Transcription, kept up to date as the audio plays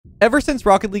Ever since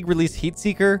Rocket League released Heat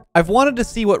Seeker, I've wanted to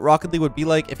see what Rocket League would be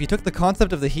like if you took the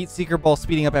concept of the Heat Seeker ball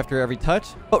speeding up after every touch,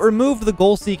 but removed the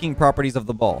goal-seeking properties of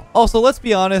the ball. Also, let's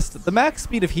be honest, the max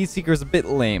speed of Heat Seeker is a bit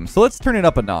lame, so let's turn it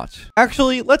up a notch.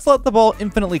 Actually, let's let the ball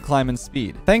infinitely climb in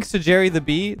speed. Thanks to Jerry the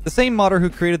Bee, the same modder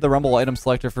who created the Rumble item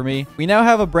selector for me, we now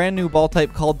have a brand new ball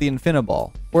type called the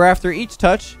Infiniball, where after each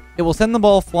touch, it will send the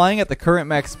ball flying at the current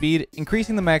max speed,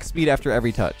 increasing the max speed after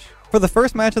every touch. For the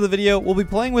first match of the video, we'll be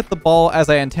playing with the ball as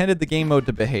I intended the game mode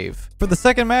to behave. For the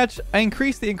second match, I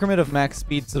increased the increment of max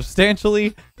speed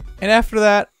substantially, and after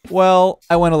that, well,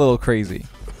 I went a little crazy.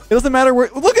 It doesn't matter where—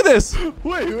 look at this!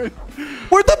 Wait.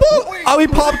 Where'd the ball— oh, we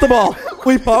popped the ball!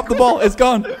 We popped the ball, it's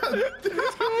gone!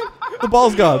 The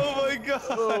ball's gone. Oh my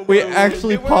god. We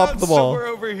actually popped the ball. Somewhere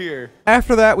over here.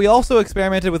 After that, we also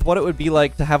experimented with what it would be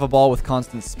like to have a ball with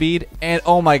constant speed, and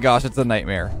oh my gosh, it's a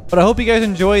nightmare. But I hope you guys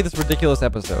enjoy this ridiculous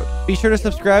episode. Be sure to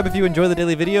subscribe if you enjoy the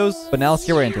daily videos, but now let's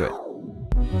get right into it.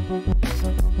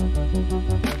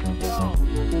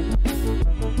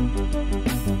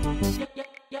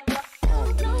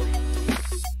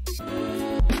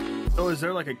 Oh, is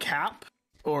there like a cap?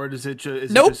 Or does it just,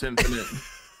 is Nope. it just infinite?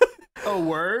 Oh,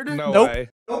 word? No Nope. way.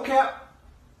 No cap.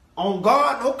 On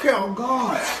God, no cap. On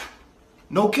God.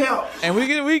 No cap. And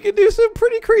we can do some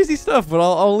pretty crazy stuff, but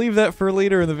I'll leave that for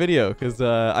later in the video, because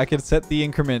I can set the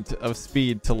increment of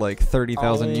speed to like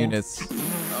 30,000 units.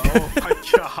 Oh my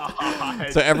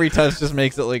god. So every touch just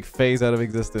makes it like phase out of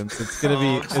existence. It's gonna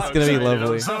be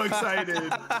lovely. I'm so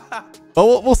excited.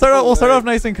 But we'll start off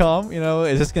nice and calm. You know,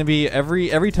 it's just gonna be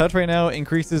every touch right now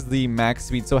increases the max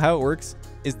speed. So how it works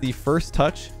is the first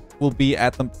touch will be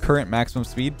at the current maximum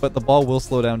speed, but the ball will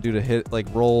slow down due to hit like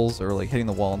rolls or like hitting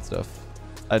the wall and stuff.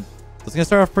 It's gonna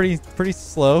start off pretty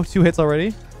slow. 2 hits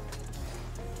already.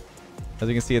 As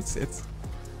you can see, it's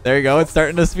there you go. It's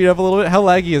starting to speed up a little bit. How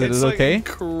laggy is it? Is it like okay?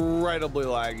 Incredibly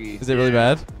laggy. Is it really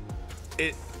bad?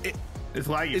 It's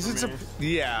laggy. Is it?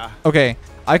 Yeah. Okay,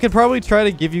 I could probably try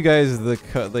to give you guys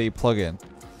the plug-in.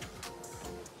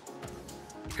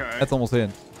 Okay. That's almost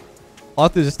in. I'll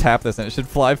have to just tap this and it should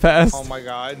fly past. Oh my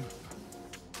god.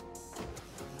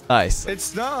 Nice.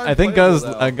 It's not. I think Guz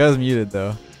muted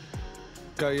though.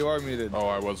 Go, you are muted. Oh,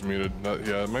 I was muted.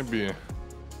 Yeah, it might be.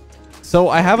 So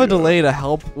I have a delay to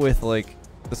help with like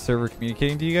the server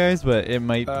communicating to you guys, but it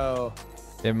might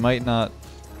not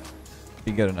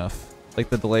be good enough. Like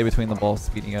the delay between the balls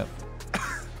speeding up.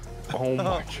 Oh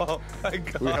my god. Oh my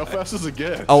god. Wait, how fast does it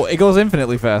get? Oh, it goes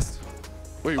infinitely fast.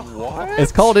 Wait, what?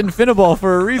 It's called Infiniball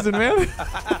for a reason, man.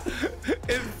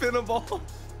 Infiniball.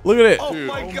 Look at it. Oh, Dude,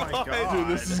 my god. Dude,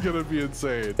 this is gonna be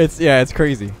insane. It's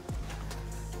crazy.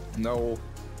 No.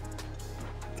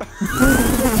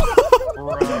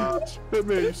 Hit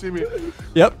me, you see me.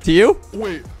 Yep, to you.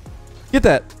 Wait. Get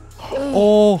that.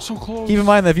 Oh, so close. keep in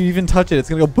mind that if you even touch it, it's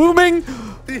gonna go booming.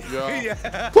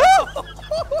 Yeah. Woo!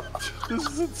 This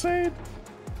is insane.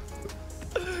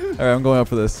 All right, I'm going up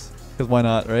for this because why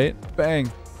not, right?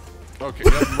 Bang. Okay,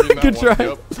 yep, I'm reading that Good one. try.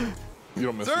 Yep. You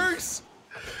don't miss it. Zerks.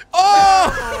 Oh!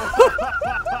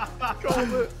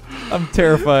 I'm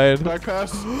terrified. Back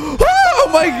pass. Oh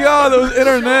my god, that was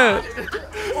internet.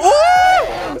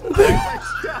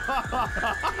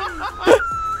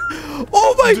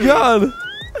 Oh my god.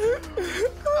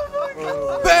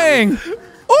 Bang.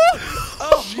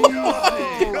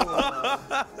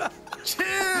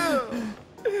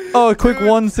 Oh, a quick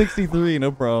 163,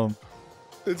 no problem.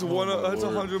 It's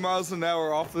 100 miles an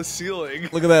hour off the ceiling.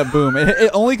 Look at that boom.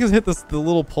 It only because hit the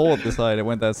little pole at the side. It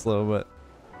went that slow, but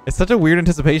it's such a weird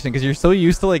anticipation because you're so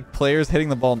used to like players hitting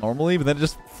the ball normally, but then it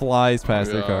just flies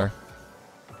past their car.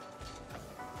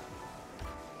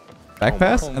 Back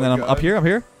pass, and then I'm up here.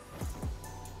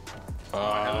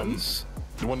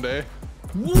 One day.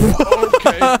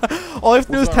 Okay. All I have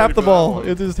to do is tap the ball. You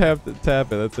have to just tap it.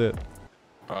 That's it.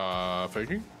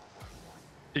 Faking?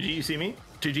 Did you see me?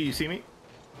 Did you see me?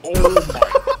 Oh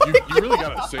my! You really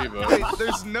gotta save it. Wait,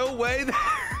 there's no way.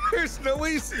 There's no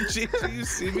way you see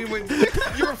me when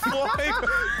you were flying.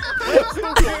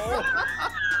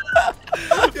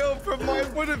 Yo, from my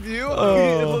point of view,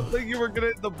 it looked like you were gonna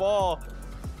hit the ball.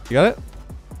 You got it?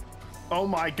 Oh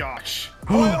my gosh.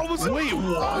 Wait,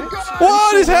 what?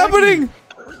 What is happening?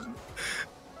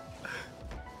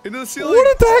 Into the ceiling.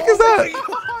 What the heck is that?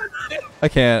 I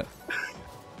can't.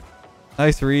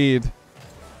 Nice read.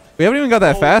 We haven't even got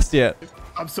that fast yet.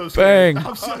 I'm so scared. Bang.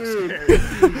 I'm so scared.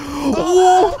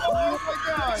 Oh my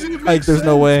god. Like, there's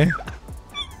no way.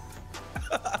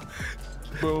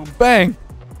 Boom. Bang.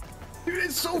 Dude,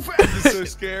 it's so fast. I'm so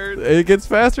scared. It gets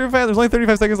faster and faster. There's only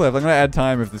 35 seconds left. I'm gonna add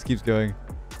time if this keeps going.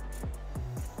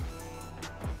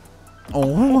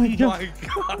 Oh my god.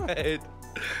 Oh my god.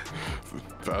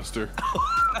 Faster.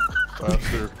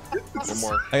 Faster. One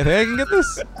more. I think I can get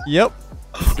this. Yep.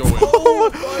 Go in.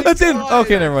 Oh That's in.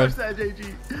 Okay, never mind. Touch that,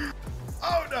 JG.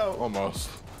 Oh no. Almost.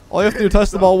 All you have to do is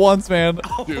touch the ball once, man.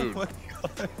 Dude. Woo!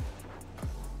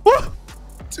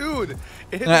 Dude,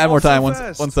 I'm gonna add more time. One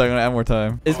second. I'm gonna add more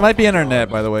time. It might be internet,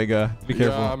 by the way, guy. Be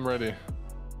careful. Yeah, I'm ready.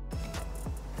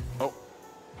 Oh.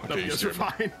 No, Okay, you yes, you're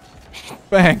scared me. fine.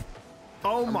 Bang.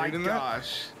 Oh my reading that.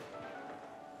 gosh.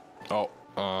 Oh.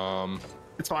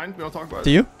 It's fine. We don't talk about Do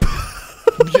it. you?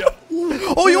 Yeah.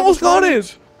 Oh, you almost got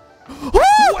it.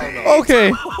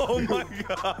 Okay. Oh my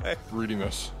god. Reading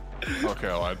this. Okay,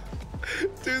 I lied.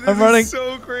 Dude, this I'm running. is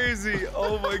so crazy.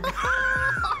 Oh my god.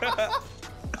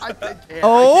 I can't.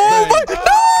 Oh my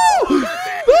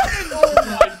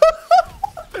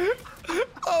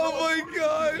Oh my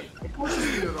god. no!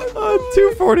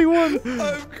 241.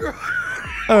 I'm crying.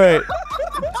 All right,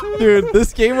 dude.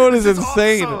 This game mode is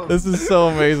insane. awesome. This is so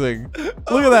amazing.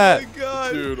 Look at that. Oh my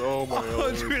god. Dude, oh my god.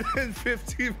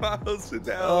 150 miles an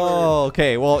hour. Oh,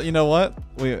 okay. Well, you know what?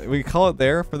 We call it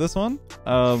there for this one.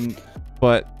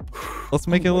 But let's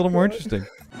make it a little more interesting.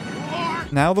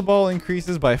 Now the ball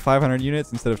increases by 500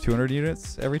 units instead of 200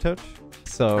 units every touch.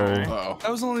 So Okay. Uh-oh. That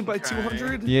was only by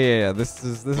 200? yeah. This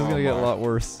is gonna get a my. lot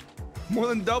worse. More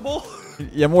than double?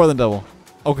 Yeah, more than double.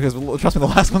 Oh, because trust me, the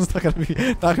last one's not gonna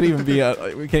even be. We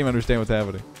can't even understand what's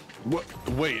happening. What?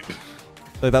 Wait.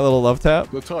 Like that little love tap.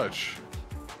 The touch.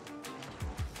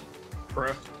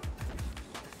 Bruh.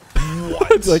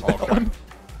 What? Like that Okay. one?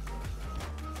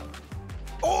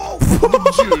 Oh!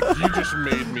 Dude, you just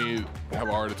made me have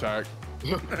a heart attack.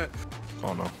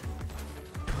 Oh no.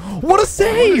 What a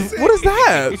save! What is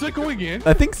that? Is that going in?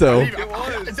 I think so. It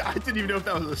was. I didn't even know if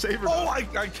that was a save or Oh,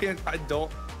 not. I can't. I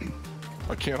don't.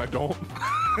 I can't, I don't.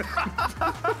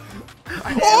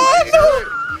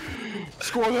 Oh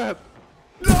Score that.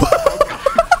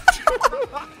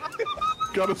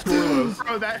 Gotta score this.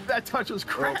 Bro, that touch was Oh,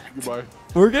 cracked. goodbye.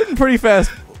 no! We're getting pretty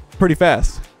fast. Pretty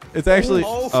fast. It's actually.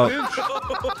 Oh, Oh.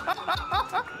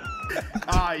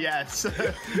 Ah, yes.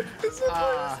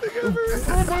 Ah.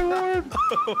 Oh my lord.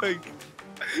 Oh my god.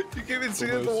 You can't even see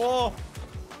it at the wall.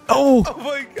 Oh! Oh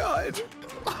my god.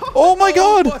 Oh my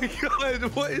god! Oh my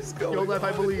god. What is going Yo, on? Leth,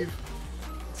 I believe.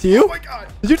 It's you? Oh my god.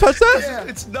 Did you touch that? Yeah.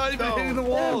 It's not even No. hitting the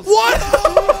walls. What?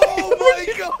 Oh my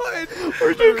god.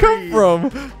 Where'd you come from?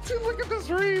 Dude, look at this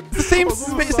read. It's the same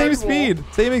same speed.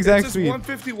 Same exact It's just speed.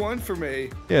 151 for me.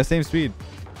 Yeah, same speed.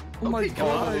 Oh my Oh,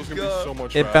 god. this is gonna be so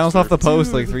much It bounced off the faster.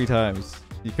 post like 3 times.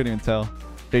 You couldn't even tell.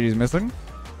 JG's missing.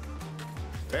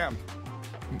 Damn.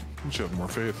 You should have more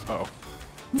faith. Oh.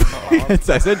 I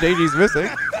said JG's missing.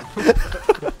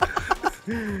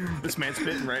 This man's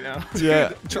spitting right now.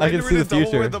 Yeah, I Trying can to see read the a double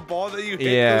future. where the ball that you hit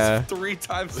Yeah. goes 3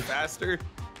 times faster.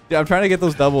 Yeah, I'm trying to get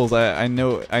those doubles. I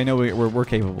know we're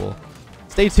capable.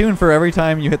 Stay tuned for every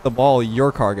time you hit the ball,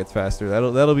 your car gets faster.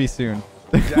 That'll be soon.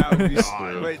 That would be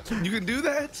God. Wait, you can do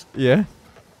that? Yeah.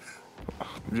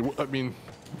 I mean,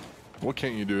 what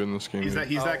can't you do in this game? He's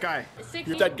that guy.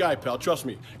 You're that guy, pal. Trust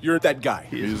me. You're that guy.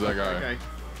 He's that guy. Okay.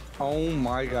 Oh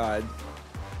my god.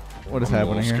 What is I'm a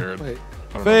happening little here? scared. Wait.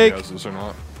 I don't Fake. know if he has this or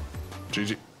not.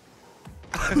 GG.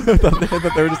 I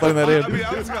thought they were just letting that I mean, in.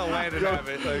 I was gonna land and have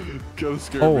it. Like, Kinda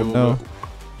scared Oh me a little no. bit.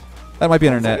 That might be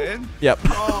is internet. it in? Yep.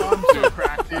 Oh, I'm so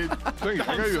cracked, dude. I got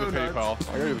I'm you so the nuts.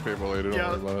 PayPal. I got you the PayPal later. Don't Yeah.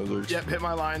 worry about it. There's- Yep, hit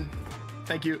my line.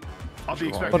 Thank you. I'll be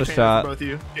expecting What a payment shot. for both of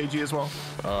you. AG as well.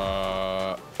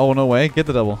 Oh no way. Get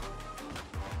the double.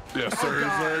 Yes,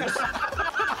 sir.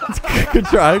 Good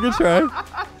try. Good try.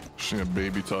 She need a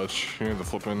baby touch. You need to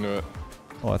flip into it.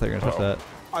 Oh, I thought you were gonna touch that.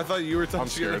 I thought you were touching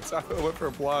scared. it. I went for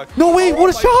a block. No way! What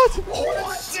a shot!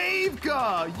 What a save,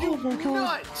 God! You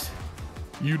nut!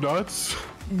 You nuts?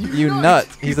 You nut.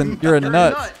 You're a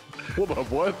nut. Hold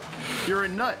up, what? You're a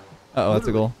nut. Oh, that's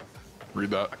a goal.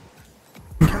 Read that.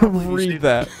 Read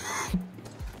that.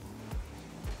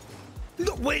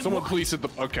 No, wait, Someone what? please hit the.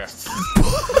 Okay.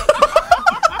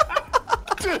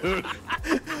 Dude.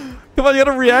 Come on, you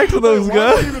gotta react to those Why am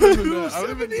I guys. even in the net? I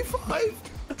don't even,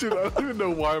 75. dude, I don't even know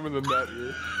why I'm in the net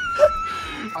here.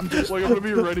 I'm just Like, I'm gonna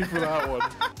be ready for that one.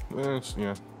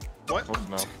 Yeah. what? Close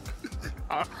enough.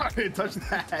 I didn't touch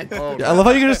that. Oh, I love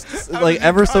how you can just like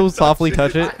ever so softly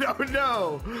touch it. I don't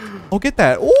know. Oh, get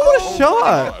that! Oh, what a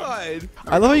shot! God.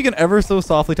 I love how you can ever so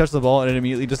softly touch the ball and it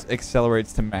immediately just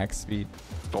accelerates to max speed.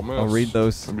 Don't miss. I'll read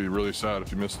those. I'd be really sad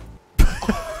if you missed.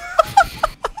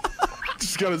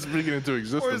 Just gotta speak it into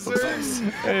existence. Reserves.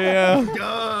 Yeah.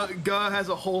 Guh has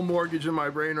a whole mortgage in my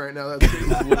brain right now. That's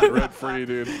crazy. Living rent free,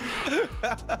 dude.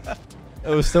 It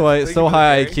was so you for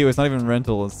high the IQ. It's not even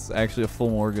rental. It's actually a full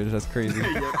mortgage. That's crazy.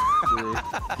 yeah.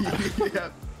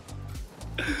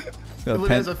 Got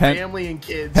Live as a family and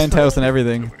kids. penthouse and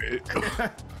everything.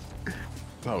 That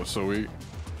was so weak.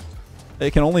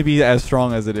 It can only be as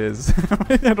strong as it is.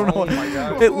 I don't know. Oh my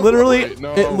god. It literally, Wait,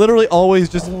 no. it literally always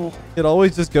just, it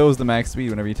always just goes the max speed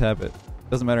whenever you tap it.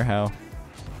 Doesn't matter how.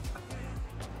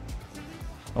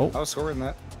 I was scoring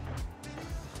that.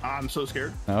 I'm so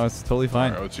scared. No, it's totally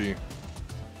fine. Alright, OG.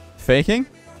 Faking?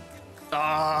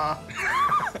 Uh,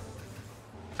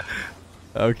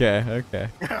 Okay, okay.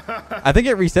 I think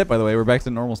it reset, by the way. We're back to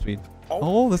normal speed.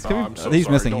 Oh, this could I'm be... so he's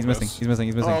sorry, missing, don't he's missing, miss. he's missing,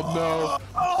 he's missing. Oh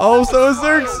Oh, so is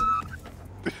Zerx!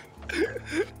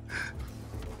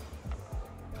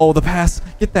 Oh, the pass.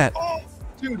 Get that. Oh,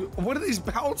 dude, what are these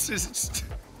bounces?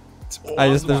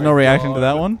 There's no reaction to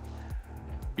that one.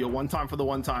 yo, one time for the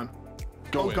one time.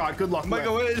 Go Oh in. god, good luck. Am I Leth.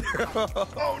 going?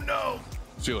 Oh no. no.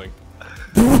 Ceiling.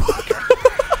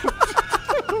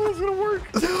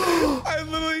 I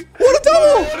literally. What a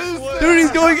double! Dude,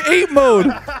 he's going 8 mode.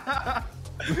 Dude,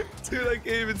 I can't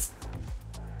even.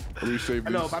 Resave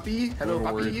Hello, these. papi. Hello, I'm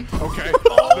papi. worried. Okay.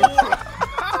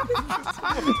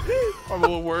 I'm a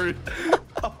little worried.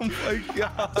 Oh my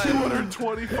god.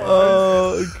 225.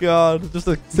 Oh god, just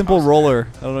a simple roller.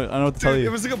 I don't know what to tell Dude, you.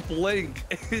 it was like a blink.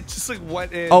 It just like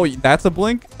went in. Oh, that's a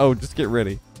blink? Oh, just get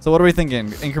ready. So what are we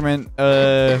thinking? Increment,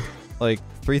 like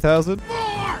 3,000?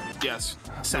 Yes.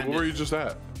 What Send were it. you just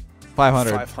at?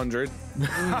 500. 500.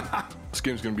 This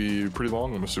game's gonna be pretty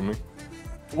long, I'm assuming.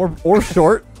 Or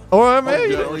short. Or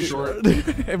maybe Yeah, or short.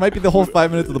 it might be the whole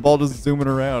 5 minutes of the ball just zooming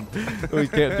around. We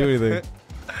can't do anything.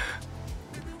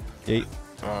 8.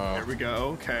 There we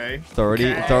go. Okay. It's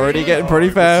already getting pretty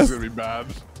This fast. is gonna be bad.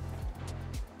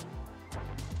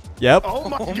 Yep. Oh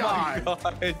my Oh god. my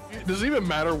god. Does it even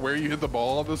matter where you hit the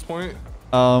ball at this point?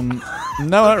 No,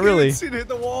 not really. See it hit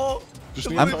the wall. Just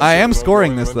need I to am touch it,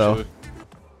 scoring it'll this go though. eventually.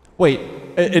 Wait,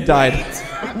 it died.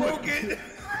 I broke it.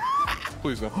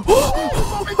 Please no.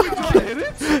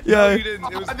 Yeah, You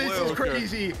didn't. It was This blue. is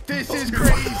crazy. This is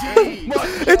crazy.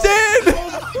 it's in. Oh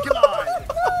my god.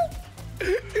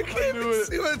 You can't even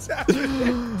see what's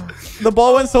happening. The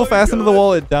ball went so fast into the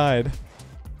wall, it died.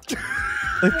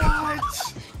 What?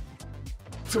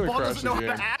 It's The gonna ball crash doesn't know the how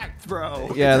game. to act,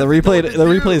 bro. Yeah, the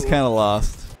replay is kind of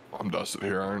lost. I'm dusted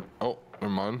here, aren't? Oh,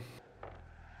 never mind.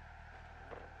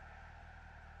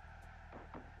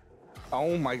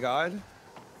 Oh my god.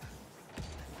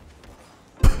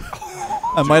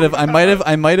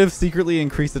 I might have secretly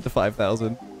increased it to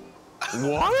 5,000.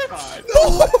 What?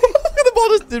 The ball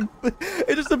just did.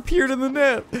 It just appeared in the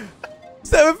net.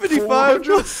 755.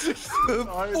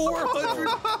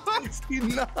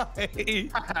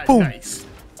 469. Boom. Nice.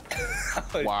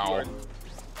 Wow.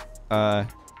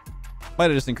 Might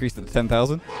have just increased it to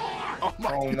 10,000. Oh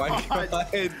my, Oh my god.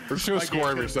 We're just gonna I score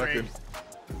can't every get a break. second.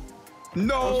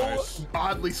 No. Nice.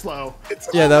 Oddly slow.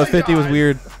 Yeah, that was Oh my 50 was God.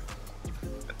 weird.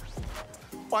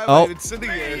 Why am Oh. I even sitting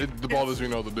here? The ball doesn't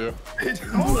even know what to do.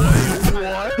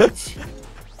 What?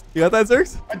 You got that,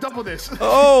 Zerx? I double this.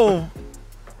 Oh.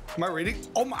 Am I reading?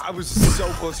 Oh my! I was so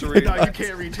close to reading. No, you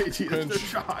can't reach it. It's a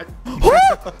shot.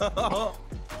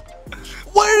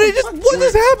 What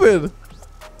just happened?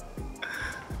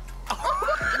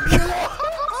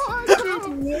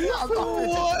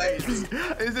 What?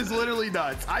 This is literally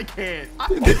nuts. I can't. I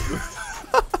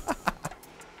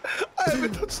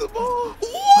haven't touched the ball.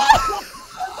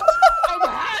 I'm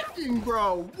hacking,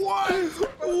 bro. What?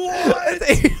 It's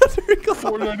 800 goals.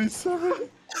 497.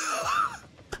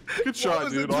 Good Why shot,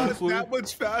 was dude. it Honestly. that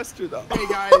much faster though? Hey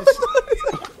guys.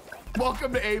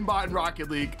 Welcome to Aimbot and Rocket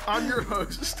League. I'm your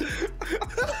host.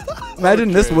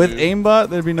 Imagine this Okay, with dude. aimbot,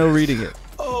 there'd be no reading it.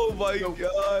 Oh my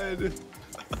god.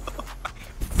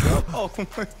 Oh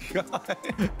my god.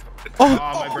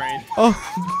 Oh, my brain.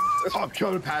 Oh, I'm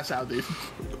going to pass out, dude.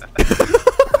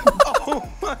 Oh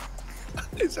my.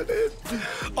 Is it it?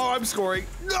 Oh, I'm scoring.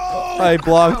 No. I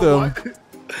blocked him. What?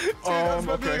 That's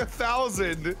okay. like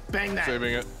 1,000. Bang that.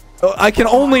 Saving it. Oh, I can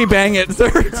only bang it,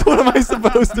 Zerx. What am I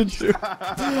supposed to do?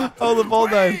 Oh, the ball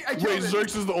died. Wait, I Wait, killed it.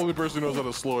 Zerx is the only person who knows how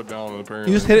to slow it down,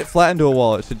 apparently. You just hit it flat into a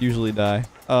wall. It should usually die.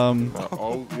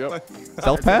 Oh, yep.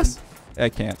 Self pass? I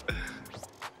can't.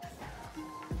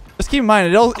 Just keep in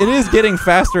mind, it is getting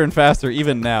faster and faster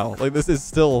even now. Like this is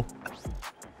still.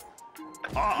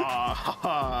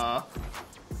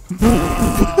 Dude,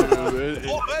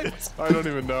 I don't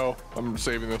even know. I'm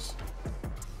saving this.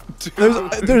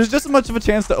 There's just as much of a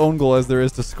chance to own goal as there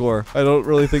is to score. I don't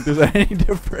really think there's any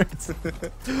difference.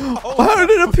 How did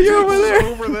it appear over there?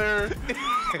 Over there.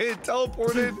 It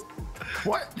teleported.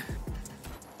 What?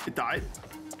 It died?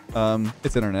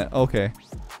 It's internet. Okay.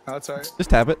 Oh, that's alright. Just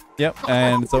tap it. Yep.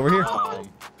 And it's over here.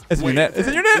 It's in your net. It's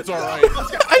in your net. It's all right.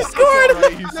 I scored. All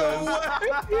right, he says.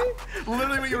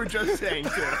 Literally what you were just saying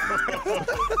too.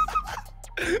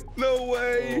 No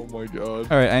way. Oh my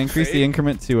god. All right, I increased the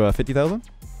increment to 50,000.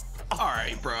 All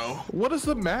right, bro. What is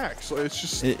the max? Like, it's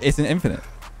just It's an infinite.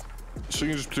 so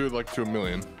you can just do it like to 1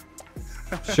 million.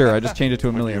 Sure, I just changed it to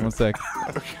 1 million. 1 sec.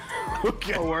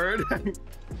 Okay. A word.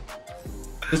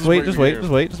 Just wait. Just wait. Just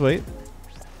wait. Just wait.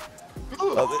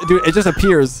 Dude, it just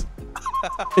appears.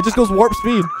 It just goes warp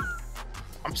speed.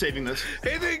 I'm saving this.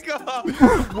 Hey, they go.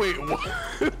 Wait, what?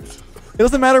 It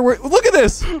doesn't matter where. Look at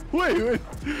this. Wait.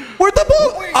 Where'd the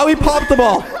ball? Oh, we popped the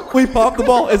ball. We popped the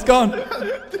ball. It's gone.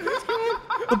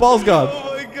 The ball's gone.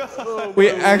 Oh my god. We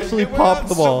actually It went popped out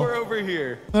the ball. somewhere over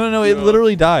here. No. It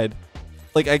literally died.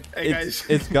 Like Hey, guys.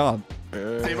 it's gone.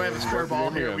 Does anybody have a square ball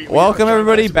here? Welcome have a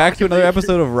everybody giant back to another Rocket League.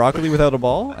 episode of Rocket League Without a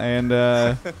Ball. And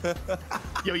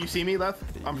Yo, you see me, Leth?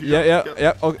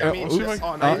 yeah. Okay. I mean, See if I oops.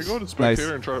 can Nice. go to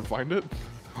spectator and try to find it.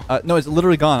 No, it's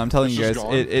literally gone. I'm telling It's you guys, just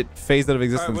gone? it phased out of All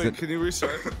existence. right, wait. Can you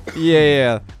restart?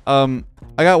 Yeah. I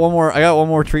got one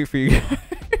more treat for you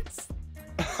guys.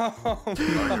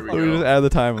 Let me just add the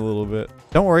time a little bit.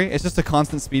 Don't worry, it's just a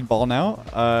constant speed ball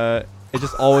now. It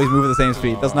just always moves at the same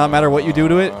speed. Does not matter what you do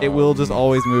to it, it will just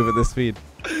always move at this speed.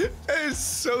 That is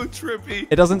so trippy.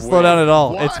 It doesn't slow down at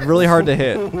all. It's really hard to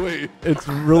hit. Wait. It's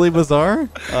really bizarre.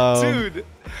 Dude,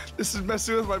 this is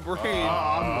messing with my brain.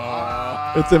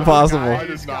 It's impossible. I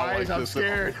did not Guys, like I'm this.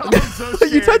 scared. I'm so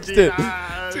scared. You touched it.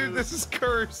 Dude, this is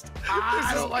cursed. I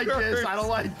This don't is like this. cursed. I don't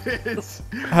like this.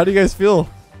 How do you guys feel?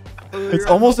 It's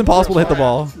almost impossible to hit the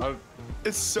ball.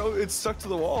 It's stuck to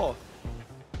the wall.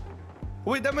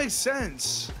 Wait, that makes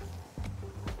sense.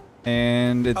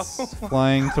 And it's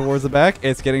flying towards the back.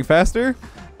 It's getting faster.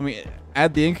 Let me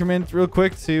add the increment real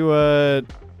quick to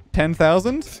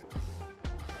 10,000.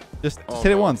 Just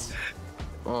hit it once.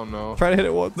 Oh no. Try to hit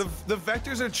it once. The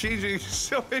vectors are changing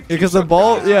so Because the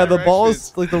ball, yeah, the ball is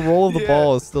directions. like the roll of the Yeah.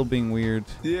 ball is still being weird.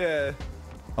 Yeah.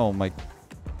 Oh my.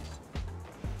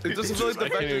 It doesn't feel like the I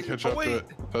can't even vectors. catch Oh up to wait, it.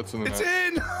 That's in the it's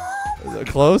net. in. Is it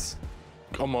close?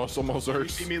 Almost You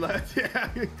hurts. see me, Leth? Yeah.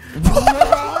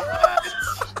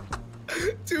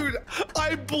 Dude,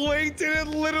 I blinked and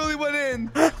it literally went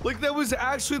in. Like that was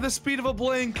actually the speed of a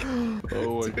blink.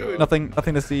 Oh my god.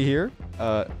 Nothing to see here.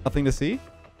 Nothing to see.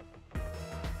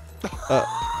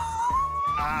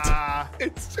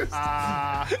 It's just.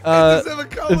 I'm It doesn't have a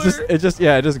color. It just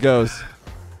goes.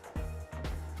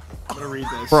 gonna read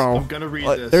this. Bro, I'm gonna read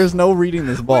like, this. there's no reading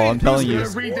this ball. I'm telling I'm you.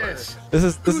 gonna read this.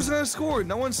 This Who's is gonna score?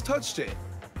 No one's touched it.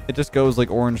 it just goes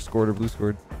like orange scored or blue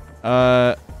scored.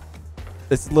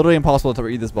 It's literally impossible to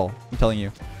read this ball. I'm telling you.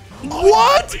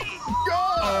 What?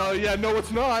 Yeah, no,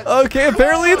 it's not. Okay,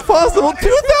 apparently it's possible.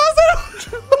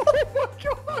 2,000.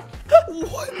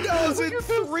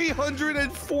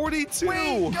 1,342.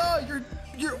 Wait,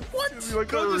 you're what? Like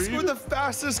Go a to score read? the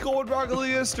fastest goal in Rocket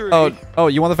League history. Oh,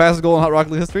 you want the fastest goal in Hot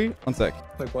Rocket League history? One sec.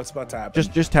 Like what's about to happen?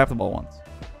 Just tap the ball once.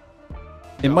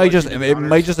 It No, might like just you do it honors.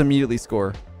 might just immediately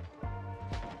score.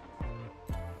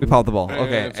 We popped the ball. And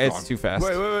Okay, it's it's gone. too fast.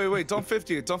 Wait. Don't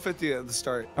 50 it. Don't 50 it at the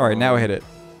start. All right, now I hit it.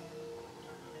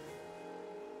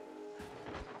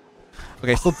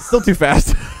 Okay, still too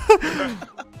fast.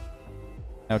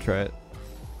 Now try it.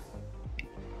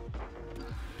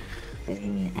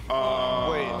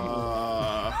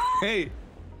 Hey,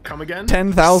 Come again?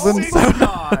 10,000. Oh,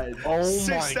 God. Oh my god.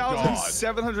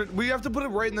 6,700. We have to put it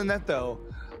right in the net though.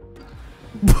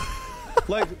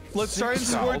 Like, let's try and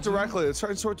score it 6,000? directly. Let's try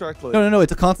and score it directly. No,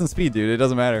 it's a constant speed, dude. It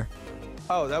doesn't matter.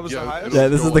 Oh, that was Yeah, the highest? it'll Yeah,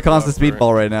 this go is the like constant that, speed right?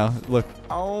 ball right now. Look.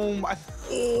 Oh my.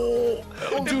 Dude,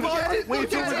 wait,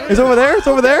 it's over there. It's over there. It's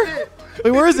over there.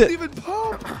 Wait, where is It it? didn't even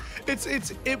pop.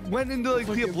 It went into like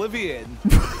the oblivion.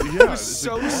 Yeah, It was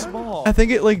so small. I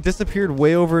think it like disappeared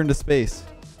way over into space.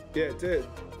 Yeah, it did.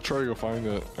 Try to go find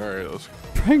it. All right, let's.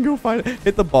 Try and go find it.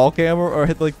 Hit the ball cam or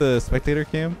hit like the spectator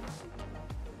cam.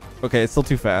 Okay, it's still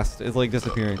too fast. It's like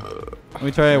disappearing. Let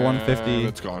me try at 150. And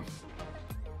it's gone.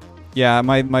 Yeah,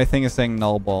 my thing is saying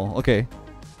null ball. Okay.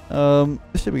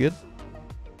 This should be good.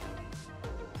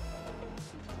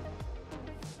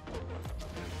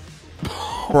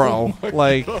 Bro,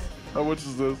 like How much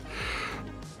is this?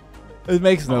 it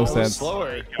makes no Oh, sense.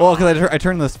 slower. Well, because I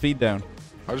turned the speed down.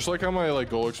 I just like how my like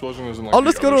goal explosion is in like. I'll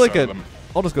the just go to other like side a. of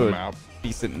I'll just go the to map. a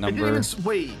decent It didn't number. even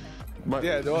wait.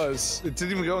 Yeah, it was. It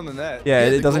didn't even go in the net. Yeah, Yeah,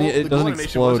 it the doesn't. goal- It the goal doesn't animation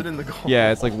explode. wasn't in the goal.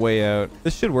 Yeah, it's like way out.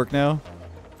 This should work now.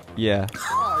 Yeah.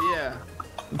 Oh, yeah.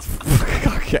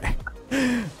 Okay.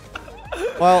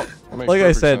 Well, That makes like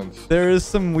I perfect said, sense. there is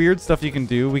some weird stuff you can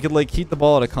do. We could like keep the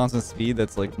ball at a constant speed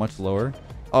that's like much lower.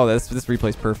 Oh, this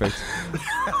replay's perfect.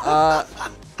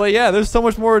 But yeah, there's so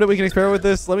much more that we can experiment with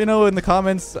this. Let me know in the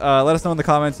comments. Let us know in the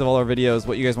comments of all our videos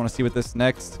what you guys want to see with this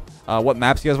next. What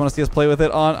maps you guys want to see us play with it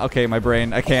on. Okay, my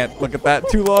brain. I can't look at that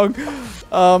too long.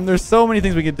 There's so many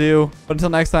things we could do. But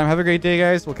until next time, have a great day,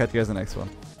 guys. We'll catch you guys in the next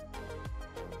one.